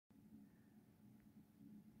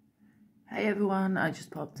Hey everyone, I just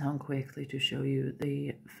popped on quickly to show you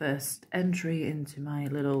the first entry into my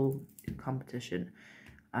little competition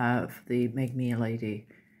for the Make Me a Lady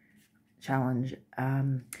challenge.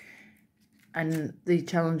 And the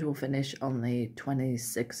challenge will finish on the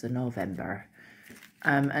 26th of November.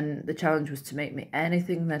 And the challenge was to make me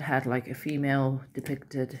anything that had like a female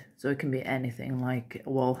depicted. So it can be anything like a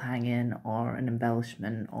wall hanging or an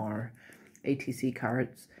embellishment or ATC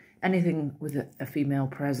cards. Anything with a female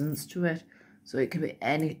presence to it. So it could be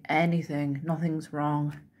anything, nothing's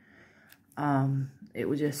wrong. It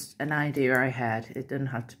was just an idea I had. It didn't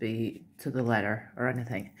have to be to the letter or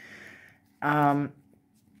anything. I've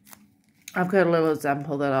got a little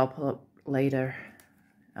example that I'll pull up later.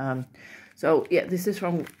 So yeah, this is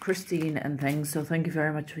from Christine and things. So thank you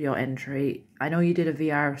very much for your entry. I know you did a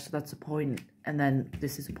VR, so that's a point, and then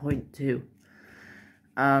this is a point too.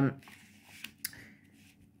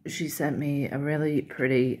 She sent me a really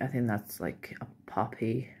pretty, I think that's like a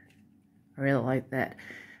poppy. I really like that.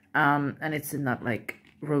 And it's in that like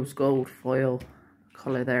rose gold foil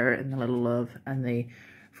colour there in the little love. And the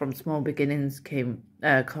from small beginnings come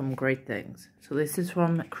great things. So this is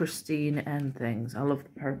from Christine and things. I love the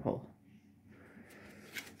purple.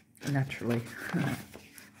 Naturally.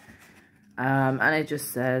 And it just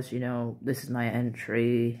says, you know, this is my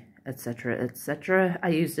entry, etc, etc. I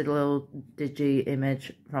used a little digi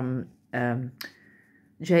image from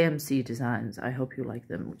JMC Designs. I hope you like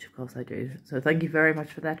them, which of course I do. So thank you very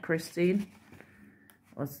much for that, Christine.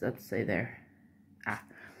 What's that say there?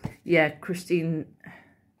 Yeah, Christine's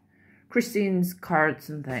cards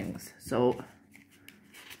and things. So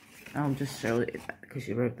I'll just show it because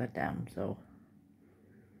you wrote that down. So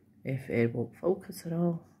if it will focus at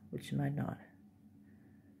all, which it might not.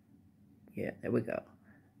 Yeah, there we go.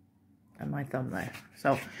 And my thumb there.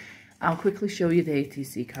 So I'll quickly show you the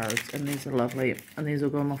ATC cards, and these are lovely, and these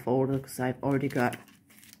will go in my folder because I've already got,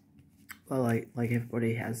 well, like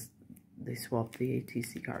everybody has, they swap the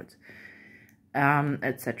ATC cards,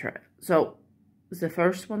 etc. So the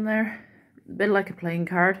first one there, a bit like a playing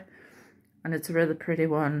card, and it's a really pretty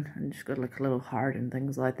one, and just got like a little heart and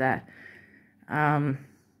things like that. Lots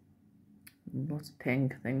of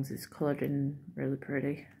pink things. It's coloured in really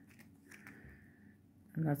pretty.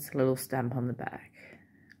 And that's a little stamp on the back.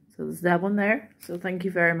 So there's that one there. So thank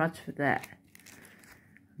you very much for that.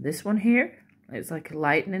 This one here, it's like a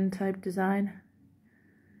lightning type design.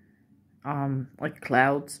 Like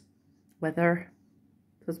clouds, weather.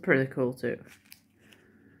 That's pretty cool too.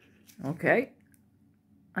 Okay.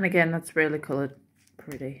 And again, that's really coloured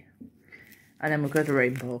pretty. And then we've got a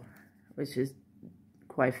rainbow, which is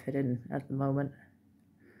quite fitting at the moment.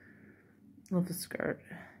 Love the skirt.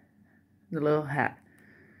 The little hat.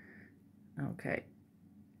 Okay.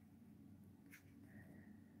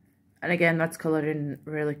 And again, that's coloured in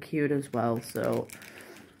really cute as well, so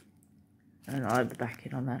and I'll have the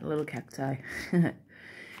backing on that, little cacti.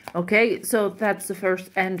 Okay, so that's the first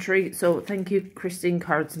entry. So thank you, Christine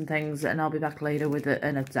Cards and things, and I'll be back later with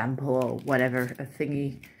an example or whatever, a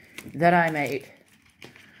thingy that I made.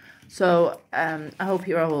 So I hope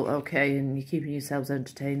you're all okay and you're keeping yourselves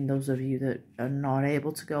entertained, those of you that are not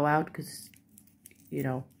able to go out, because, you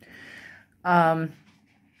know.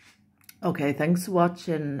 Okay, thanks for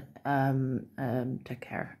watching. Take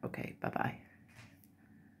care. Okay, bye-bye.